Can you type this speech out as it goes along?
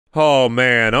Oh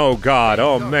man, oh god,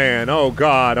 oh man, oh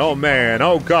god, oh man,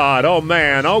 oh god, oh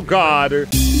man, oh god.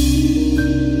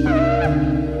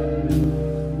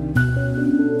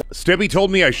 Stebby told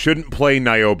me I shouldn't play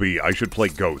Niobe, I should play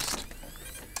Ghost.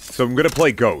 So I'm gonna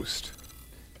play Ghost.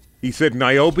 He said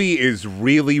Niobe is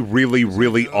really, really,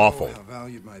 really awful.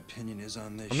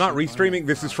 I'm not restreaming,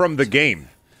 this is from the game.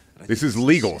 This is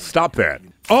legal, stop that.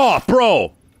 Oh,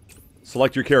 bro!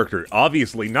 Select your character.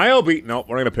 Obviously, Niobe. No,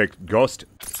 we're gonna pick Ghost.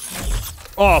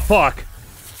 Oh, fuck.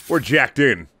 We're jacked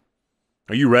in.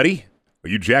 Are you ready? Are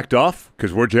you jacked off?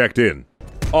 Because we're jacked in.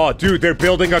 Oh, dude, they're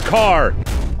building a car.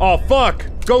 Oh, fuck.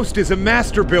 Ghost is a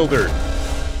master builder.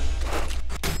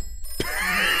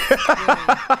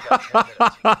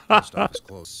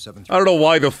 I don't know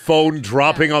why the phone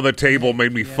dropping on the table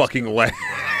made me fucking laugh.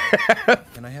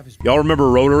 Y'all remember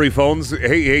rotary phones?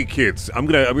 Hey, kids. I'm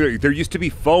gonna. There used to be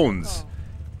phones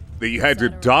that you had to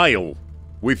dial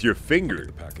with your finger.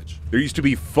 There used to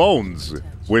be phones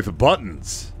with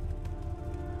buttons.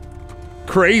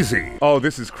 Crazy. Oh,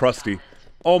 this is crusty.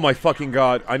 Oh my fucking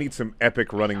god. I need some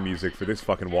epic running music for this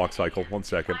fucking walk cycle. 1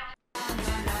 second.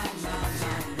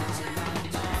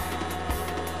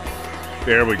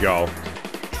 There we go.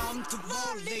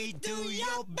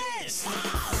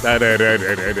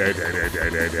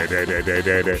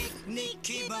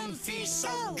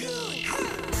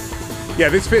 Yeah,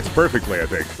 this fits perfectly, I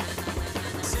think.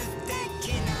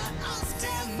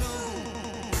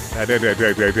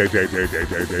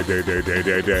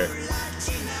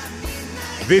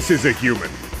 This is a human.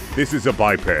 This is a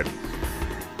biped.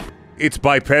 It's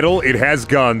bipedal, it has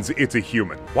guns, it's a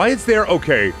human. Why is there...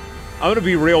 Okay, I'm gonna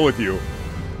be real with you.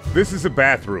 This is a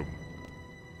bathroom.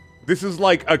 This is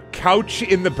like a couch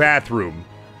in the bathroom.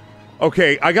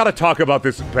 Okay, I gotta talk about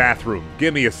this bathroom.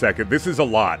 Give me a second. This is a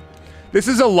lot. This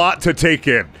is a lot to take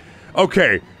in.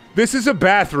 Okay, this is a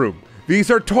bathroom.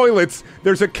 These are toilets.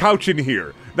 There's a couch in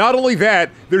here. Not only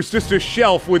that, there's just a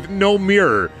shelf with no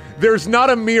mirror. There's not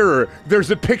a mirror.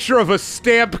 There's a picture of a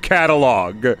stamp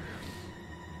catalog.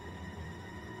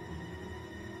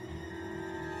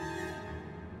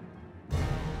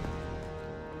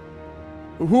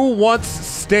 Who wants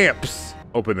stamps?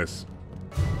 Open this.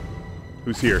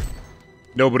 Who's here?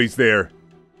 Nobody's there.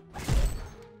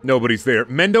 Nobody's there.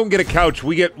 Men don't get a couch.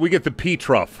 We get the pee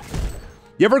trough.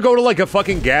 You ever go to like a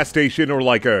fucking gas station or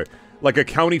like a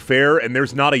county fair and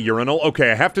there's not a urinal?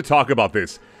 Okay, I have to talk about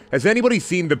this. Has anybody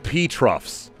seen the pee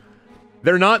troughs?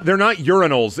 They're not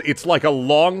urinals. It's like a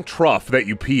long trough that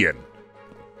you pee in.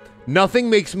 Nothing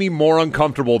makes me more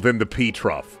uncomfortable than the pee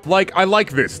trough. Like, I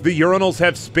like this. The urinals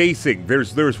have spacing.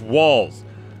 There's walls.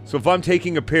 So if I'm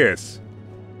taking a piss,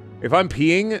 if I'm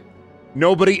peeing,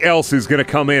 nobody else is gonna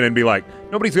come in and be like,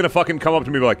 nobody's gonna fucking come up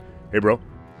to me and be like, hey bro,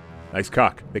 nice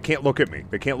cock. They can't look at me.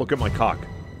 They can't look at my cock.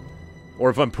 Or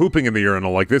if I'm pooping in the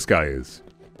urinal like this guy is.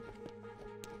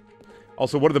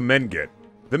 Also, what do the men get?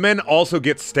 The men also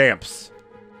get stamps.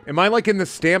 Am I like in the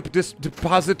stamp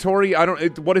depository? I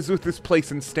don't... what is with this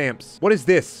place in stamps? What is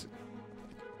this?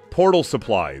 Portal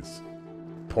supplies.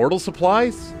 Portal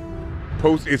supplies?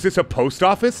 Is this a post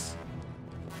office?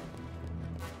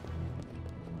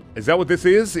 Is that what this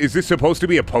is? Is this supposed to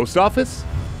be a post office?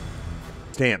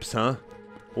 Stamps, huh?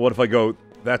 Well, what if I go...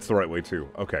 That's the right way, too.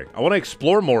 Okay. I want to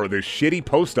explore more of this shitty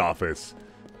post office.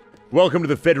 Welcome to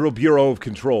the Federal Bureau of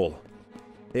Control.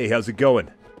 Hey, how's it going?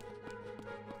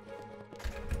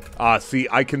 See,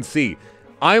 I can see.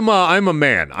 I'm a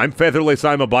man. I'm featherless,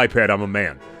 I'm a biped, I'm a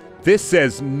man. This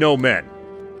says no men.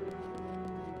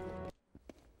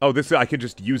 Oh, I can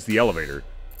just use the elevator.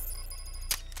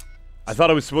 I thought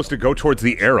I was supposed to go towards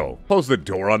the arrow. Close the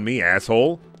door on me,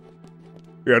 asshole.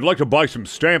 Yeah, I'd like to buy some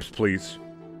stamps, please.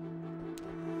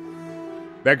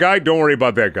 That guy? Don't worry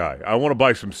about that guy. I want to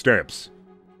buy some stamps.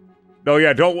 No,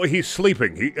 yeah, he's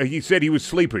sleeping. He said he was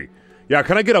sleepy. Yeah,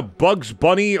 can I get a Bugs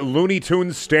Bunny Looney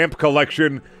Tunes stamp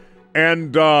collection?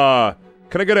 And, can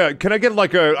I get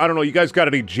like a, I don't know, you guys got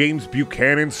any James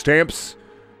Buchanan stamps?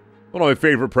 One of my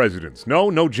favorite presidents.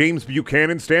 No James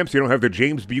Buchanan stamps? You don't have the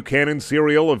James Buchanan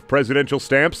cereal of presidential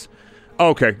stamps?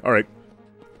 Okay, alright.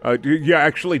 Yeah,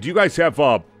 actually, do you guys have,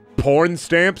 porn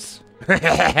stamps?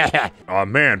 Oh,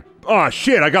 man. Oh,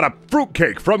 shit, I got a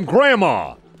fruitcake from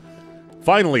Grandma!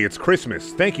 Finally, it's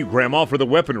Christmas. Thank you, Grandma, for the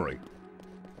weaponry.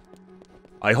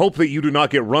 I hope that you do not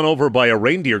get run over by a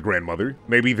reindeer, grandmother.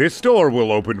 Maybe this door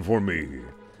will open for me.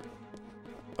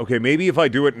 Okay, maybe if I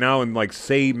do it now and, like,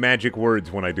 say magic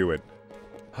words when I do it.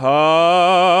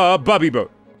 Ha, bobby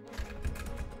bo.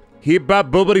 Hip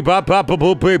bop boobity bop bop bop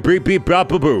bop beep beep beep bop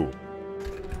boo boo.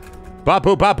 Bop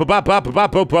bop bop bop bop bop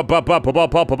bop bop bop bop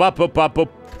bop bop bop bop bop.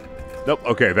 Nope,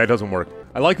 okay, that doesn't work.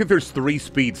 I like that there's 3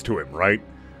 speeds to him, right?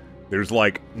 There's,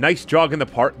 like, nice jog in the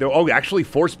park. Oh, actually,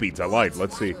 4 speeds. I lied.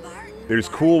 Let's see. There's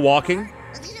cool walking.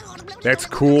 That's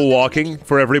cool walking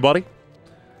for everybody.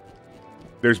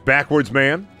 There's backwards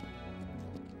man.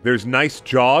 There's nice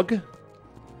jog.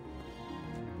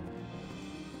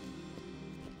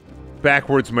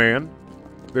 Backwards man.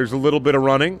 There's a little bit of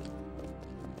running.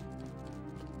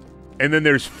 And then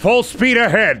there's full speed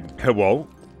ahead. Hello?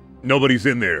 Nobody's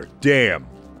in there. Damn.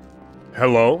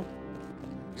 Hello?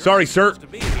 Sorry, sir.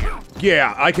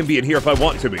 Yeah, I can be in here if I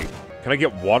want to be. Can I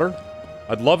get water?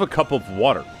 I'd love a cup of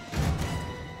water.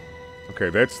 Okay,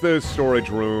 that's the storage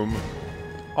room.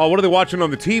 Oh, what are they watching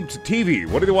on the TV?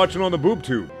 What are they watching on the boob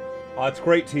tube? Oh, it's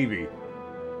great TV.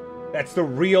 That's the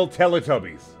real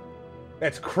Teletubbies.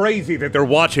 That's crazy that they're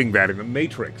watching that in the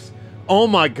Matrix. Oh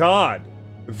my god.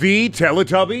 The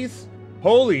Teletubbies?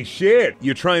 Holy shit.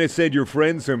 You trying to send your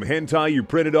friend some hentai you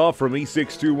printed off from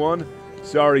E621?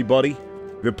 Sorry, buddy.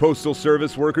 The Postal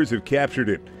Service workers have captured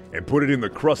it and put it in the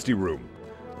Krusty Room.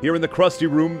 Here in the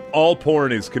Krusty Room, all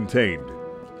porn is contained.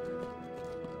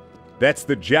 That's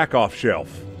the jack-off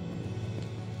shelf.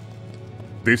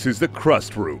 This is the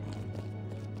Crust Room.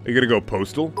 Are you gonna go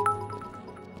postal?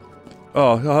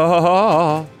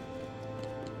 Oh,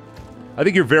 I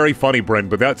think you're very funny, Brent,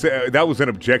 but that was an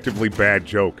objectively bad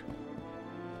joke.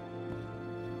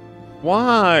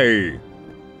 Why?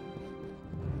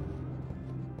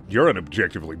 You're an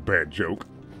objectively bad joke.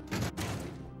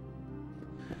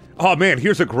 Oh man,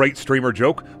 here's a great streamer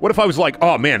joke. What if I was like,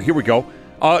 oh man, here we go.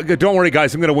 Don't worry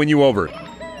guys, I'm gonna win you over.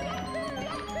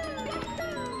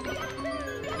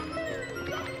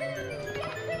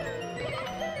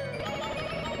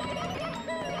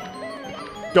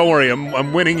 Don't worry,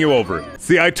 I'm winning you over.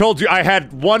 See, I told you I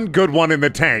had one good one in the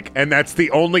tank, and that's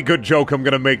the only good joke I'm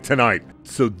gonna make tonight.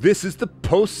 So this is the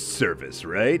post service,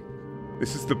 right?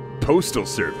 This is the postal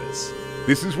service.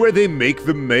 This is where they make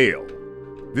the mail.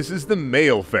 This is the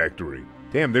mail factory.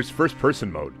 Damn, there's first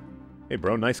person mode. Hey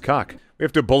bro, nice cock. We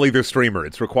have to bully the streamer,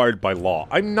 it's required by law.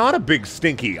 I'm not a big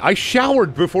stinky. I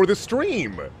showered before the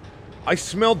stream. I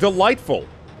smell delightful.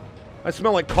 I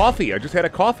smell like coffee, I just had a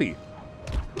coffee.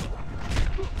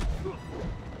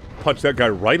 Punch that guy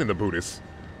right in the bootis.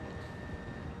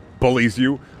 Bullies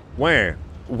you. Wah.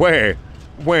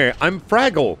 I'm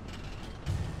Fraggle.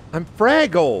 I'm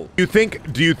Fraggle.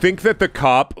 Do you think that the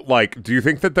cop, like, do you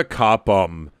think that the cop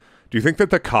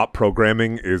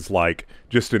programming is, like,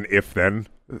 just an if-then,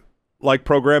 like,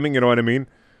 programming, you know what I mean?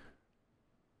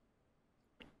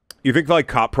 You think, like,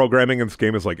 cop programming in this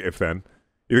game is, like, if-then?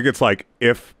 You think it's, like,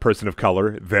 if person of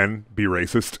color, then be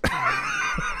racist?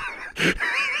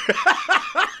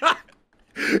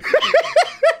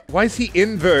 Why is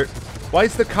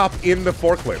the cop in the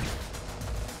forklift?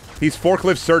 He's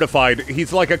forklift certified.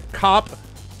 He's like a cop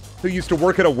who used to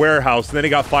work at a warehouse, and then he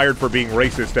got fired for being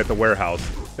racist at the warehouse.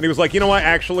 And he was like, you know what,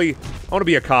 actually, I want to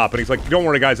be a cop. And he's like, don't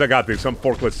worry guys, I got this. I'm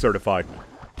forklift certified.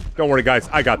 Don't worry guys,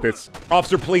 I got this.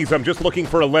 Officer, please, I'm just looking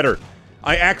for a letter.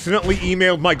 I accidentally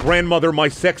emailed my grandmother my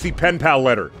sexy pen pal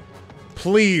letter.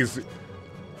 Please.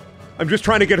 I'm just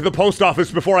trying to get to the post office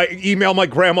before I email my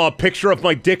grandma a picture of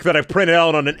my dick that I've printed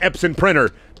out on an Epson printer.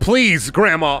 Please,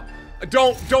 grandma.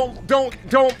 Don't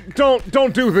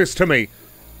do this to me.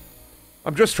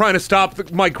 I'm just trying to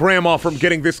stop my grandma from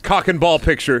getting this cock and ball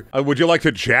picture. Would you like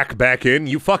to jack back in?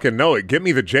 You fucking know it. Give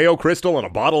me the J.O. Crystal and a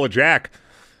bottle of Jack.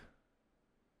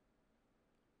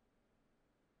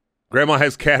 Grandma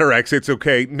has cataracts, it's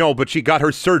okay. No, but she got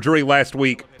her surgery last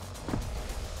week.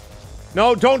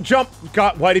 No, don't jump.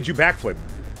 God, why did you backflip?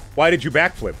 Why did you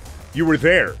backflip? You were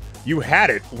there. You had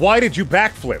it. Why did you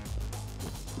backflip?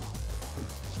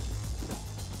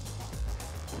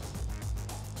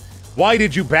 Why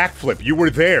did you backflip? You were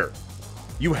there.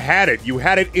 You had it. You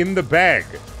had it in the bag.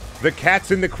 The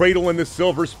cat's in the cradle and the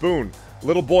silver spoon.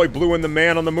 Little boy blue and the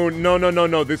man on the moon. No, no, no,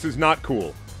 no. This is not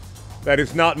cool. That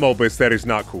is not Mobus. That is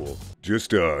not cool.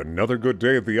 Just another good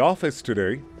day at the office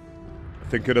today.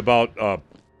 Thinking about,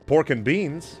 pork and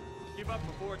beans.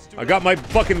 I got my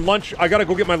fucking lunch. I gotta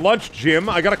go get my lunch, Jim.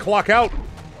 I gotta clock out.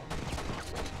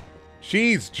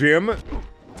 Jeez, Jim.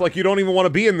 It's like you don't even want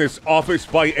to be in this Office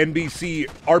by NBC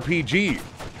RPG.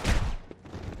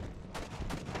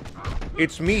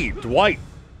 It's me, Dwight.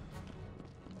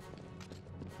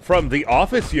 From The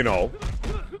Office, you know.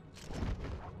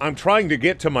 I'm trying to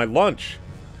get to my lunch.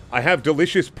 I have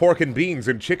delicious pork and beans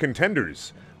and chicken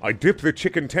tenders. I dip the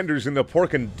chicken tenders in the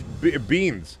pork and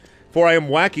beans. For I am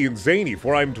wacky and zany,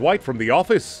 for I am Dwight from The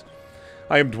Office.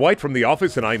 I am Dwight from The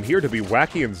Office, and I am here to be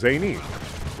wacky and zany.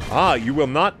 Ah, you will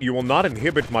not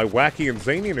inhibit my wacky and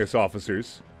zaniness,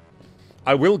 officers.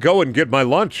 I will go and get my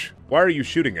lunch. Why are you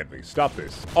shooting at me? Stop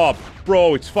this. Oh,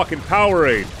 bro, it's fucking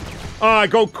Powerade. I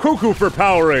go cuckoo for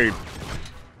Powerade.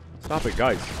 Stop it,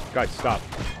 guys. Guys, stop.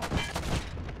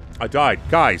 I died.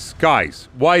 Guys,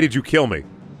 why did you kill me?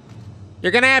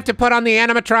 You're gonna have to put on the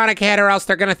animatronic head or else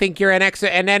they're gonna think you're an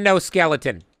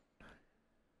endoskeleton.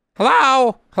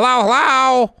 Hello?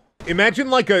 Hello? Imagine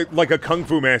like a kung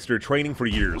fu master training for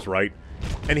years, right?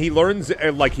 And he learns,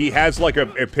 like, he has like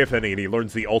a epiphany and he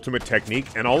learns the ultimate technique,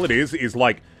 and all it is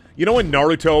like, you know when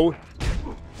Naruto,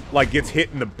 like, gets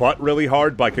hit in the butt really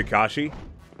hard by Kakashi?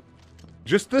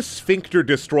 Just the Sphincter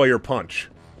Destroyer punch.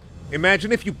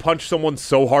 Imagine if you punched someone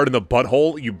so hard in the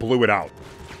butthole, you blew it out.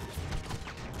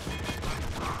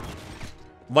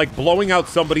 Like, blowing out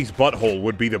somebody's butthole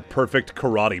would be the perfect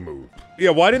karate move.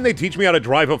 Yeah, why didn't they teach me how to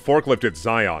drive a forklift at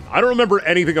Zion? I don't remember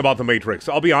anything about The Matrix.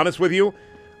 I'll be honest with you,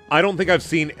 I don't think I've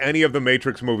seen any of the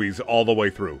Matrix movies all the way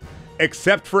through.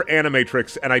 Except for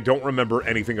Animatrix, and I don't remember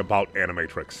anything about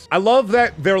Animatrix. I love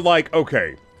that they're like,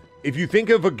 okay, if you think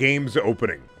of a game's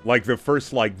opening, like the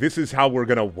first, like, this is how we're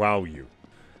gonna wow you,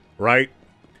 right?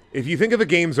 If you think of a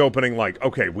game's opening like,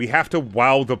 okay, we have to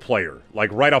wow the player,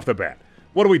 like, right off the bat.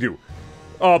 What do?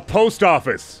 Post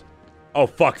office. Oh,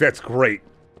 fuck, that's great.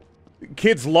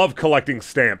 Kids love collecting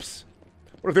stamps.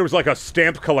 What if there was, like, a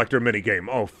stamp collector minigame?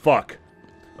 Oh, fuck.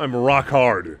 I'm rock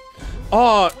hard.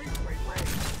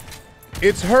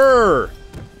 It's her!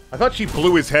 I thought she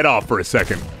blew his head off for a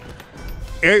second.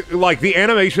 Like, the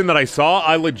animation that I saw,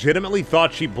 I legitimately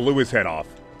thought she blew his head off.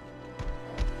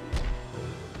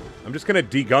 I'm just gonna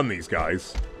de-gun these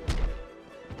guys.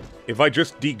 If I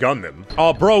just de-gun them.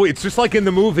 Oh, bro, it's just like in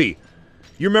the movie.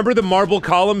 You remember the marble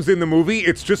columns in the movie?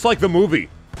 It's just like the movie.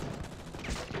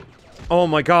 Oh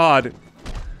my god.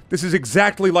 This is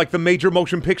exactly like the major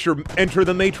motion picture Enter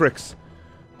the Matrix.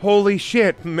 Holy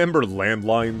shit. Remember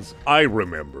landlines? I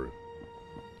remember.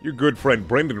 Your good friend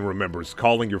Brendan remembers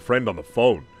calling your friend on the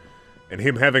phone. And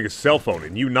him having a cell phone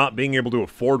and you not being able to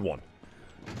afford one.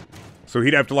 So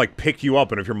he'd have to, like, pick you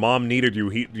up, and if your mom needed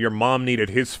you, your mom needed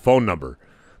his phone number.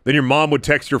 Then your mom would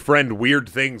text your friend weird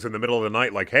things in the middle of the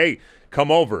night, like, hey, come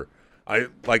over.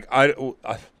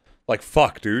 Like,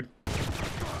 fuck, dude.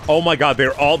 Oh my god,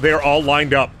 they're all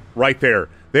lined up right there.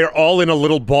 They're all in a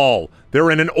little ball.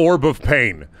 They're in an orb of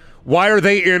pain. Why are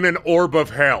they in an orb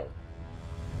of hell?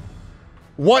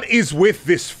 What is with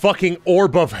this fucking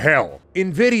orb of hell?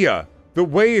 NVIDIA, the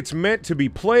way it's meant to be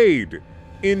played.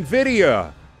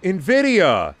 NVIDIA.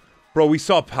 Bro, we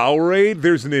saw Powerade.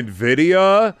 There's an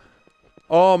NVIDIA.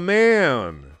 Oh,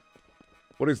 man.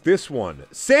 What is this one?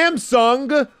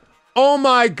 Samsung. Oh,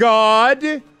 my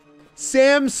God.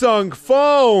 Samsung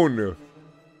phone.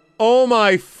 Oh,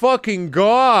 my fucking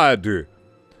God.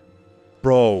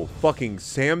 Bro, fucking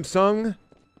Samsung?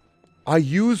 I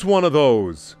use one of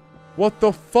those. What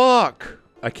the fuck?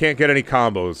 I can't get any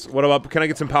combos. What about, can I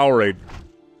get some Powerade?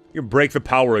 You can break the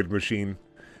Powerade machine.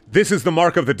 This is the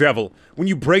mark of the devil. When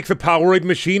you break the Powerade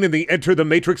machine in the Enter the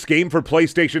Matrix game for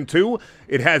PlayStation 2,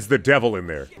 it has the devil in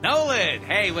there. Nolan,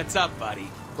 hey, what's up, buddy?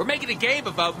 We're making a game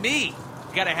about me.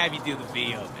 Gotta have you do the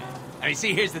VO, man. I mean,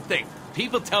 see, here's the thing.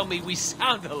 People tell me we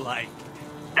sound alike.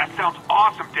 That sounds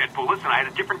awesome, Deadpool. Listen, I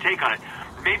had a different take on it.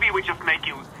 Maybe we just make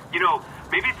you,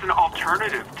 maybe it's an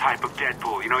alternative type of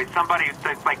Deadpool. It's somebody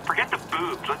that's like, forget the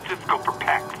boobs. Let's just go for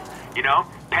pecs.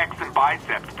 Pecs and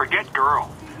biceps. Forget girls.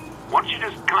 Why don't you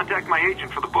just contact my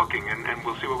agent for the booking, and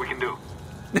we'll see what we can do.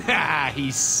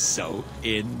 He's so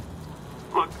in.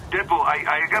 Look, Deadpool,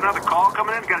 I got another call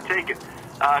coming in. Gotta take it.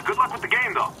 Good luck with the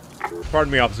game, though.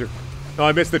 Pardon me, officer. No,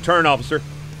 I missed the turn, officer.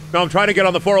 No, I'm trying to get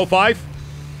on the 405.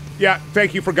 Yeah,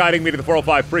 thank you for guiding me to the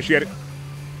 405. Appreciate it.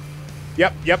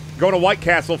 Yep. Going to White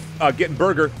Castle, getting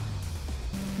burger.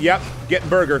 Yep, getting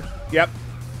burger. Yep.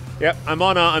 I'm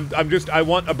on I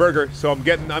want a burger, so I'm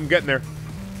getting there.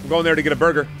 I'm going there to get a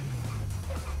burger.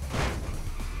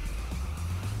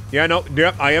 Yeah, no,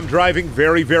 yep, I am driving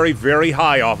very, very, very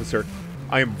high, officer.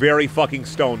 I am very fucking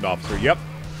stoned, officer. Yep.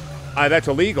 That's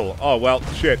illegal. Oh, well,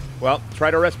 shit. Well,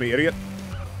 try to arrest me, idiot.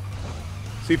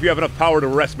 See if you have enough power to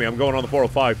arrest me. I'm going on the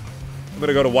 405. I'm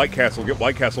gonna go to White Castle, get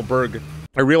White Castle Burg.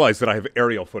 I realize that I have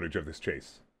aerial footage of this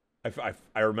chase.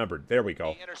 I remembered. There we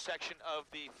go. The intersection of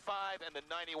the 5 and the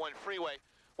 91 freeway.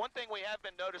 One thing we have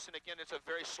been noticing, again, it's a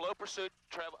very slow pursuit,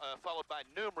 followed by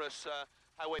numerous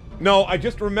highway... No, I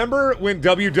just remember when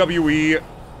WWE...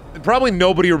 Probably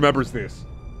nobody remembers this.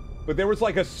 But there was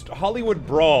like a Hollywood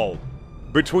brawl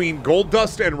between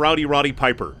Goldust and Rowdy Roddy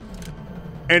Piper.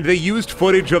 And they used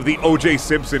footage of the O.J.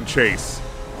 Simpson chase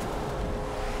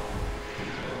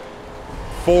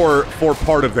for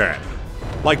part of that.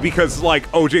 Like, because,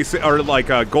 like,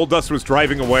 Goldust was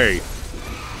driving away.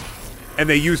 And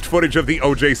they used footage of the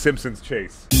O.J. Simpson's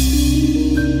chase.